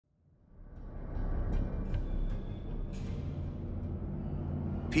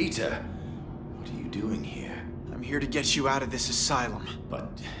Peter, what are you doing here? I'm here to get you out of this asylum. But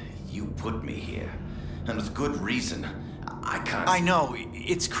you put me here, and with good reason. I can't... I know,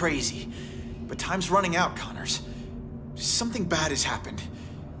 it's crazy. But time's running out, Connors. Something bad has happened.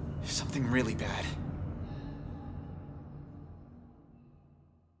 Something really bad.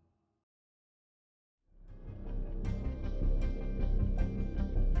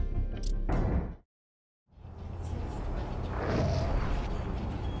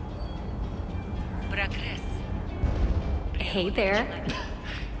 Hey there.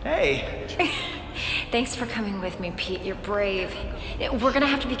 Hey. Thanks for coming with me, Pete. You're brave. We're gonna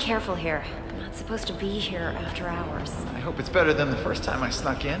have to be careful here. I'm not supposed to be here after hours. I hope it's better than the first time I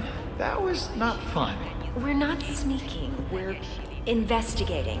snuck in. That was not fun. We're not sneaking. We're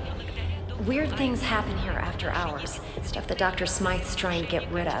investigating. Weird things happen here after hours. Stuff that Dr. Smythe's trying to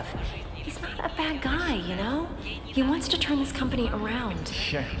get rid of. He's not a bad guy, you know? He wants to turn this company around.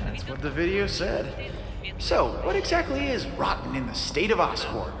 Yeah, that's what the video said. So, what exactly is rotten in the state of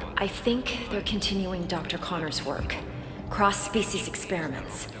Oscorp? I think they're continuing Dr. Connor's work. Cross-species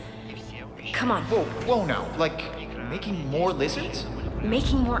experiments. Come on. Whoa now. Like, making more lizards?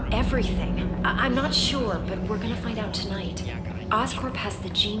 Making more everything. I'm not sure, but we're gonna find out tonight. Oscorp has the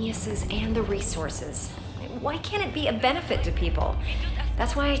geniuses and the resources. Why can't it be a benefit to people?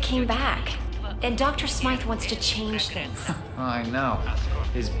 That's why I came back. And Dr. Smythe wants to change things. I know.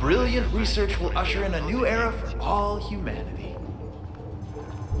 His brilliant research will usher in a new era for all humanity.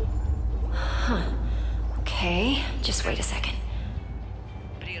 Huh. Okay, just wait a second.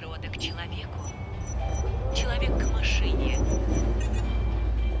 Природа к человеку. Человек к машине.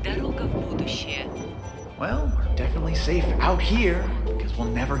 Дорога в будущее. Well, we're definitely safe out here, because we'll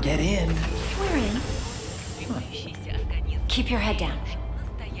never get in. We're in. Keep your head down.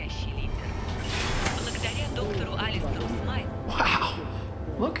 Wow,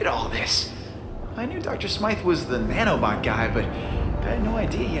 look at all this. I knew Dr. Smythe was the nanobot guy, but I had no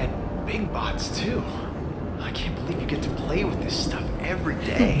idea he had big bots too. I can't believe you get to play with this stuff every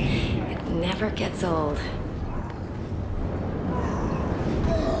day. It never gets old.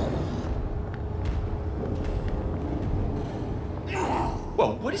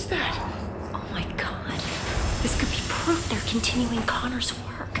 Whoa, what is that? Oh my god. This could be proof they're continuing Connor's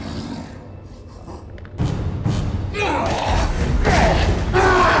work. You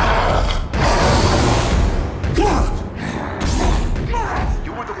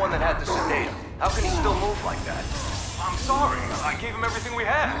were the one that had to sedate him. How can he still move like that? I'm sorry. I gave him everything we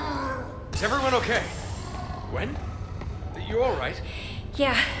had. Is everyone okay? Gwen? You all right?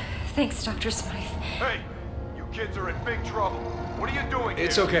 Yeah, thanks, Dr. Smythe. Hey, you kids are in big trouble. What are you doing here?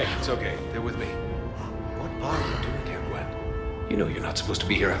 It's okay. They're with me. What are you doing here, Gwen? You know you're not supposed to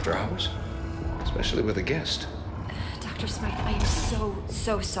be here after hours. Especially with a guest. Dr. Smythe, I am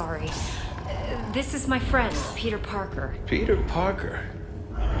so sorry. This is my friend, Peter Parker. Peter Parker?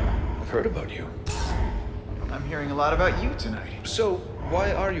 I've heard about you. I'm hearing a lot about you tonight. So,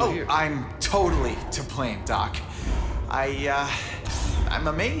 why are you here? I'm totally to blame, Doc. I'm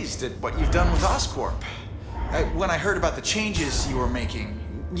amazed at what you've done with Oscorp. When I heard about the changes you were making,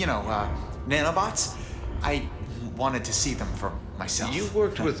 you know, nanobots, I wanted to see them for myself. You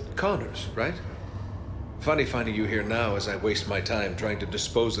worked with Connors, right? Funny finding you here now as I waste my time trying to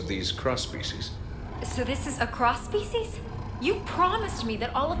dispose of these cross-species. So this is a cross-species? You promised me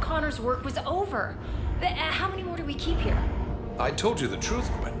that all of Connor's work was over. How many more do we keep here? I told you the truth,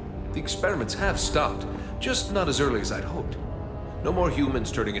 Gwen. The experiments have stopped, just not as early as I'd hoped. No more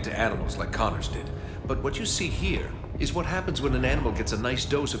humans turning into animals like Connors did. But what you see here is what happens when an animal gets a nice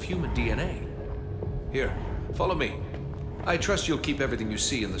dose of human DNA. Here, follow me. I trust you'll keep everything you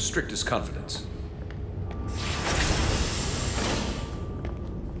see in the strictest confidence.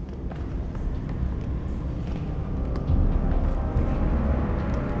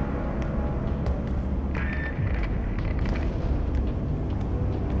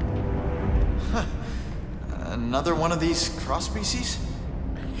 Another one of these cross-species?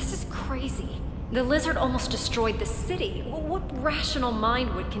 This is crazy. The lizard almost destroyed the city. What rational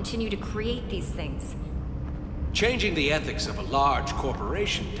mind would continue to create these things? Changing the ethics of a large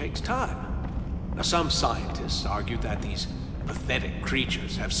corporation takes time. Now, some scientists argue that these pathetic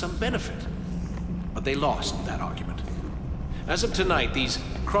creatures have some benefit, but they lost that argument. As of tonight, these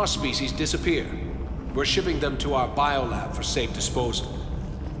cross-species disappear. We're shipping them to our biolab for safe disposal.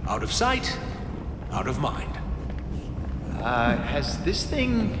 Out of sight, out of mind. Has this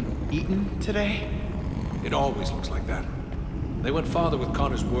thing eaten today? It always looks like that. They went farther with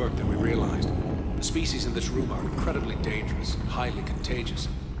Connor's work than we realized. The species in this room are incredibly dangerous and highly contagious.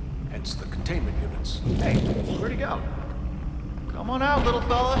 Hence the containment units. Hey, where'd he go? Come on out, little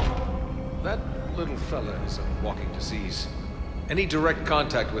fella. That little fella is a walking disease. Any direct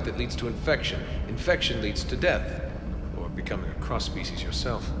contact with it leads to infection. Infection leads to death. Or becoming a cross-species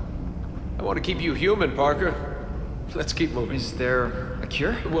yourself. I want to keep you human, Parker. Let's keep moving. Is there a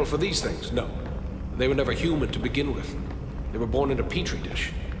cure? Well, for these things, no. They were never human to begin with. They were born in a petri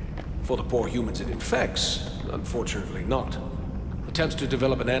dish. For the poor humans it infects, unfortunately not. Attempts to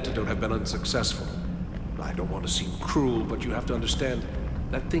develop an antidote have been unsuccessful. I don't want to seem cruel, but you have to understand,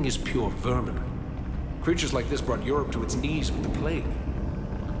 that thing is pure vermin. Creatures like this brought Europe to its knees with the plague.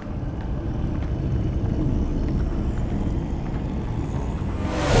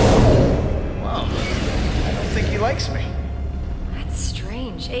 Wow. I don't think he likes me. That's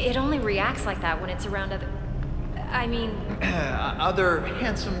strange. It only reacts like that when it's around other... I mean... Other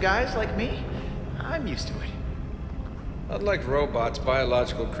handsome guys like me? I'm used to it. Unlike robots,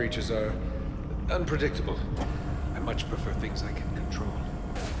 biological creatures are unpredictable. I much prefer things I can control.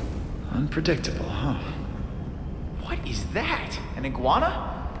 Unpredictable, huh? What is that? An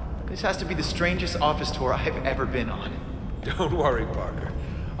iguana? This has to be the strangest office tour I've ever been on. Don't worry, Parker.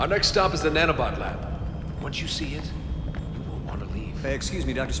 Our next stop is the nanobot lab. Once you see it, you won't want to leave. Excuse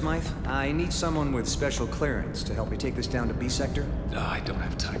me, Dr. Smythe. I need someone with special clearance to help me take this down to B sector. I don't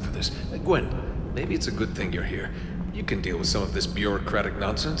have time for this. Gwen, maybe it's a good thing you're here. You can deal with some of this bureaucratic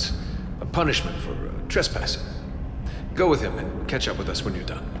nonsense. A punishment for trespassing. Go with him and catch up with us when you're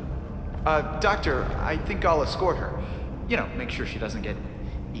done. Doctor, I think I'll escort her. You know, make sure she doesn't get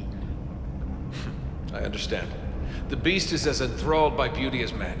eaten. I understand. The beast is as enthralled by beauty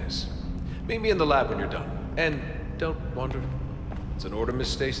as man is. Meet me in the lab when you're done. And don't wander. It's an order, Miss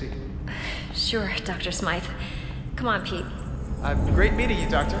Stacy. Sure, Dr. Smythe. Come on, Pete. Great meeting you,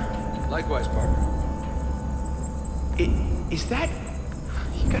 Doctor. Likewise, Parker. Is that...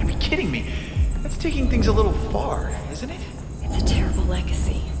 You gotta be kidding me. That's taking things a little far, isn't it? It's a terrible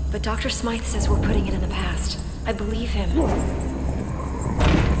legacy, but Dr. Smythe says we're putting it in the past. I believe him.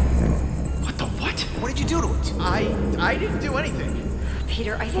 What the what? What did you do to it? I didn't do anything.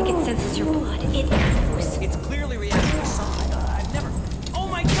 Peter, I think it senses your blood. It knows. It's clearly reacting to sunlight. I've never... Oh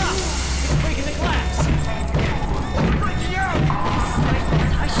my god! It's breaking the glass! It's breaking out! This is my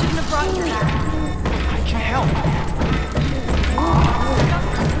fault. I shouldn't have brought you here. I can help.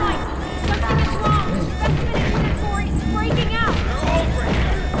 Dr. Smythe, something is wrong. The specimen inventory is breaking out. They're all breaking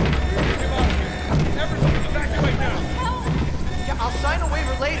out. Get out of here. Everyone evacuate now. Help! Yeah, I'll sign a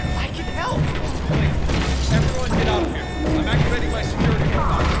waiver later. I can help. Please, everyone get out of here. I'm activating my security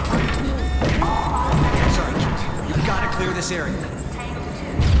robot. Sorry, Kate. You gotta clear this area.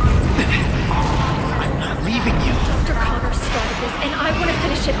 I'm not leaving you. Dr. Connor started this, and I want to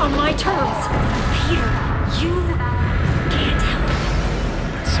finish it on my terms. Peter, you can't help.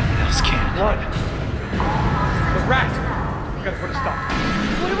 But someone else can. What? The rat! We gotta put a stop.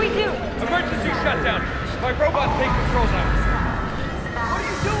 What do we do? Emergency shutdown. My robot take control now. What are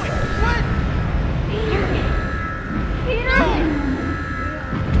you doing? What? Peter! No.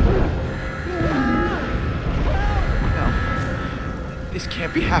 This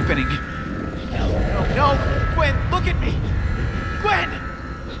can't be happening. No. Gwen, look at me. Gwen!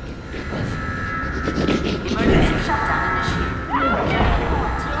 Emergency shutdown initiated.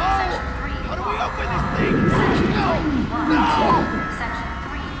 How do we open this thing? No! Section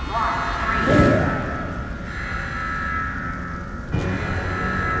 313.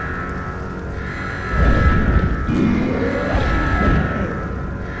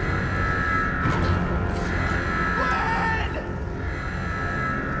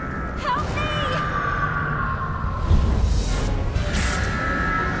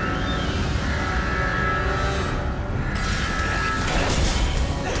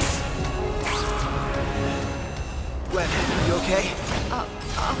 Gwen, you okay?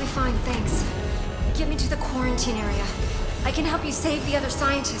 I'll be fine, thanks. Get me to the quarantine area. I can help you save the other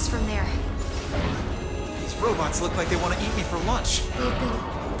scientists from there. These robots look like they want to eat me for lunch. They've been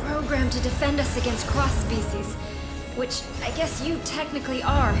programmed to defend us against cross-species, which I guess you technically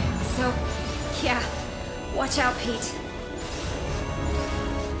are. So, yeah, watch out, Pete.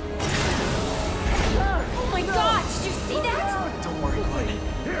 Oh my God, did you see that? Don't worry, Gwen.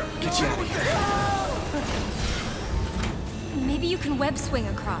 Get you out of here. Maybe you can web swing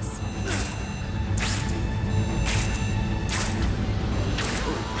across.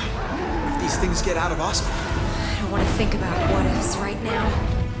 If these things get out of Oscar. I don't want to think about what ifs right now.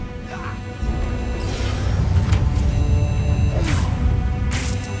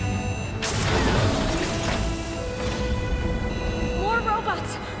 More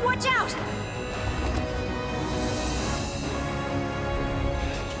robots! Watch out!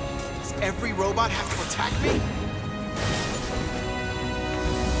 Does every robot have to attack me?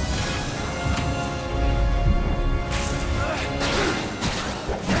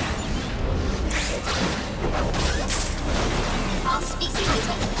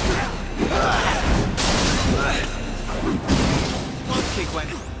 Okay, Gwen.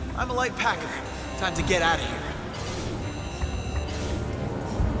 I'm a light packer. Time to get out of here.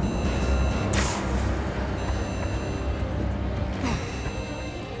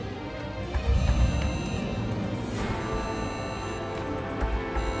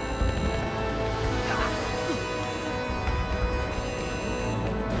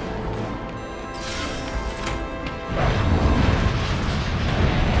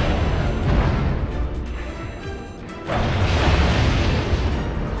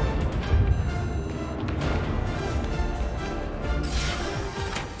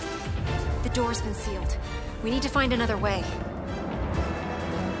 The door's been sealed. We need to find another way.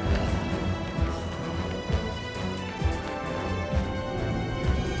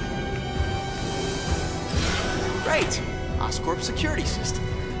 Great! Oscorp security system.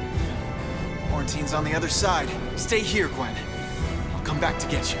 Quarantine's on the other side. Stay here, Gwen. I'll come back to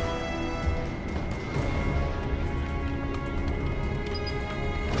get you.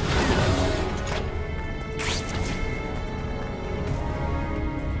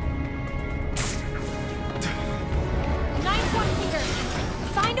 Nice one, Peter.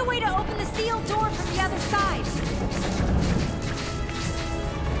 Find a way to open the sealed door from the other side.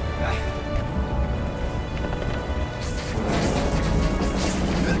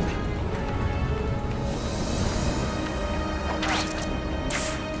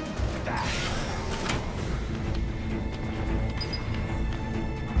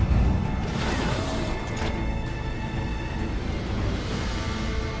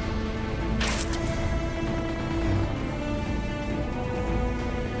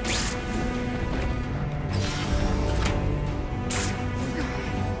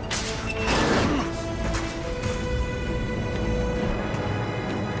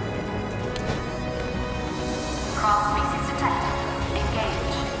 Crawl species detected. Engage.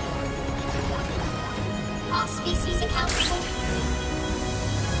 All species accountable.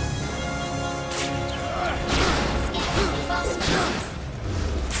 Scan for species.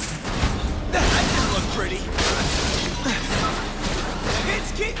 That didn't look pretty. The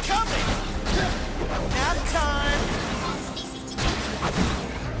hits keep coming. Nap time. All species detected.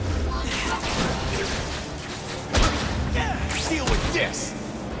 Deal with this.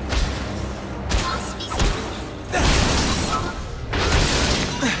 All species.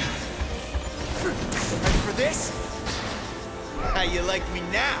 Ready for this? How you like me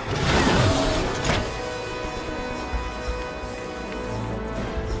now?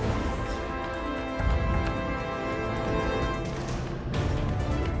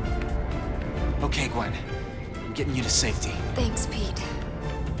 Okay, Gwen. I'm getting you to safety. Thanks, Pete.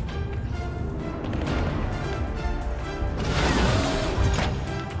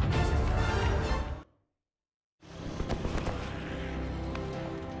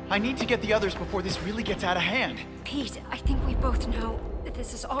 I need to get the others before this really gets out of hand. Pete, I think we both know that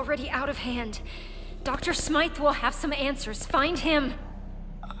this is already out of hand. Dr. Smythe will have some answers. Find him.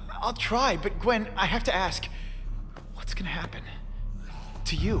 I'll try, but Gwen, I have to ask, what's gonna happen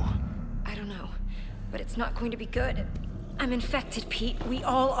to you? I don't know, but it's not going to be good. I'm infected, Pete. We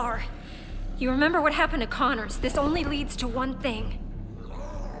all are. You remember what happened to Connors? This only leads to one thing.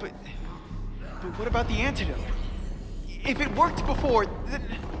 But what about the antidote? If it worked before, then...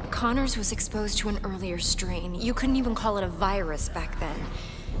 Connors was exposed to an earlier strain. You couldn't even call it a virus back then.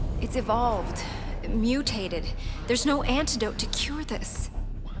 It's evolved, mutated. There's no antidote to cure this.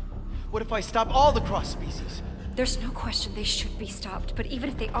 What if I stop all the cross species? There's no question they should be stopped, but even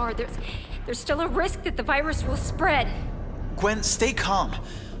if they are, there's still a risk that the virus will spread. Gwen, stay calm.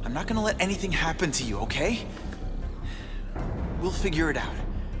 I'm not gonna let anything happen to you, okay? We'll figure it out.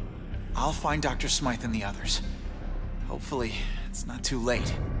 I'll find Dr. Smythe and the others. Hopefully, it's not too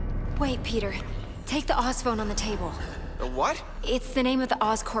late. Wait, Peter. Take the Oz phone on the table. The what? It's the name of the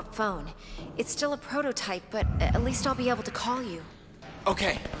Oscorp phone. It's still a prototype, but at least I'll be able to call you.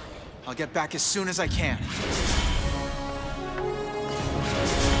 Okay. I'll get back as soon as I can.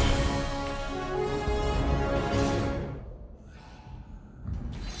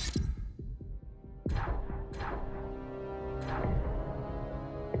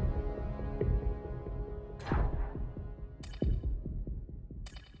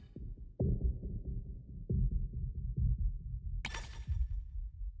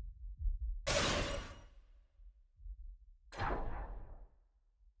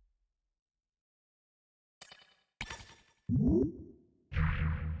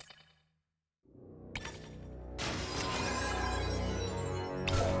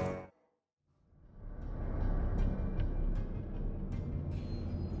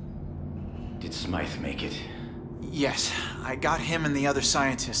 Did Smythe make it? Yes, I got him and the other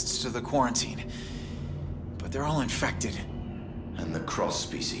scientists to the quarantine. But they're all infected. And the cross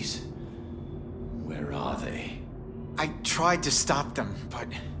species? Where are they? I tried to stop them, but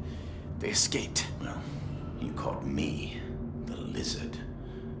they escaped. Well, you caught me, the lizard.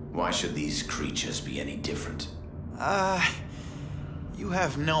 Why should these creatures be any different? You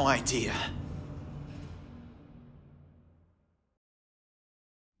have no idea.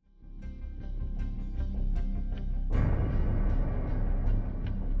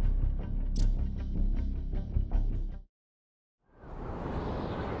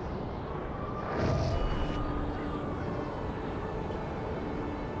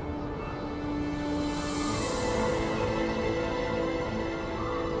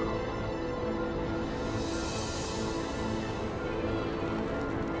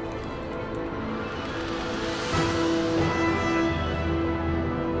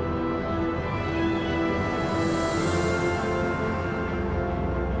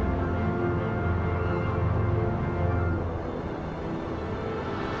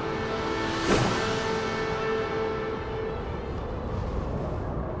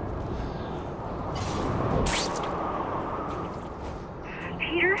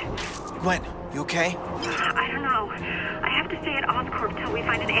 Gwen, you okay? I don't know. I have to stay at Oscorp till we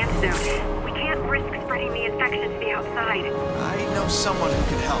find an antidote. We can't risk spreading the infection to the outside. I know someone who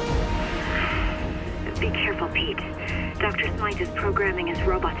can help. Be careful, Pete. Dr. Smythe is programming his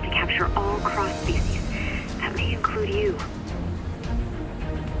robots to capture all cross species. That may include you.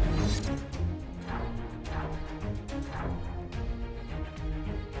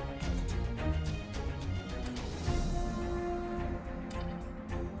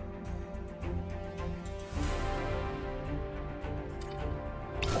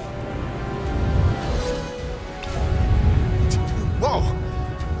 Whoa!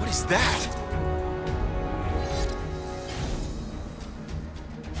 What is that?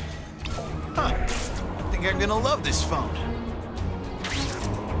 Huh. I think I'm gonna love this phone.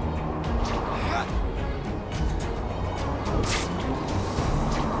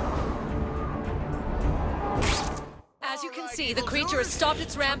 As you can see, the creature has stopped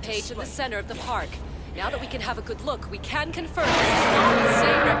its rampage in the center of the park. Now that we can have a good look, we can confirm this is not the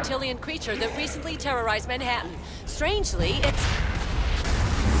same reptilian creature that recently terrorized Manhattan. Strangely, it's...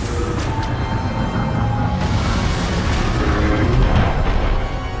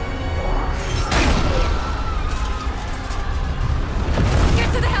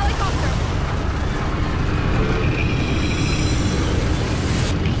 Get to the helicopter!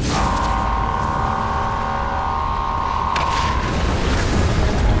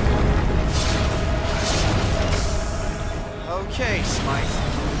 Okay, Smythe.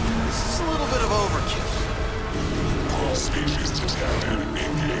 This is a little bit of overkill. All species detected.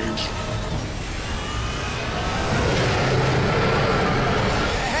 Engage.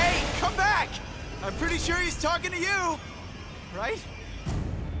 Hey, come back! I'm pretty sure he's talking to you, right?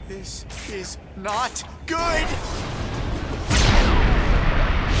 This is not good!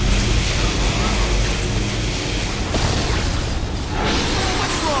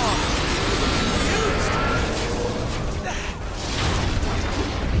 What's wrong? Confused.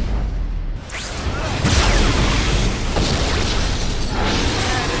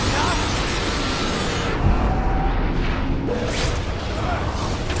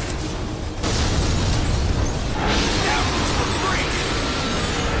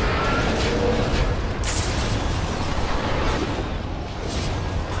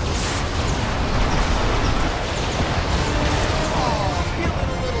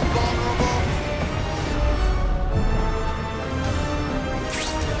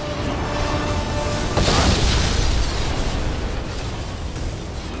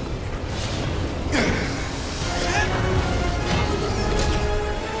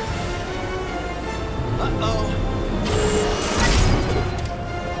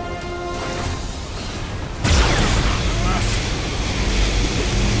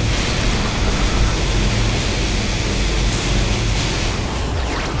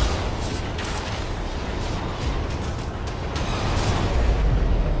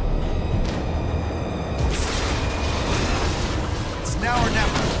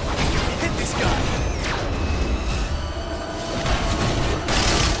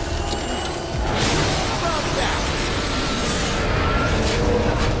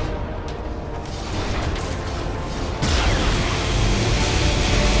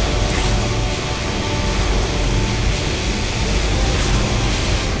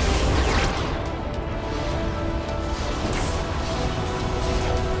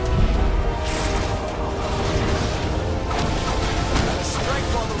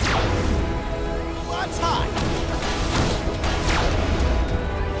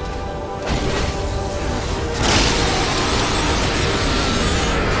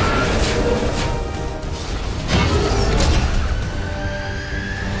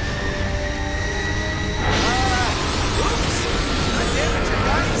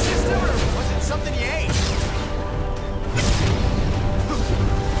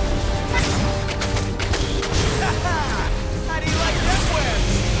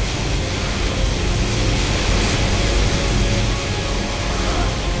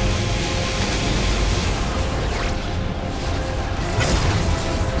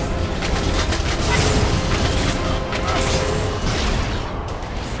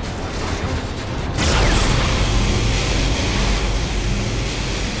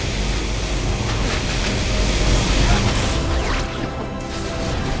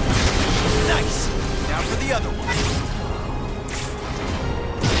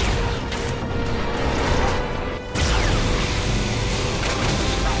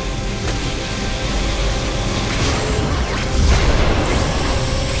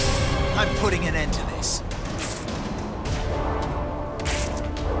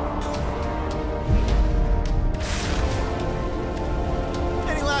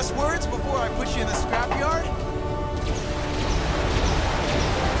 last words before I put you in the scrapyard?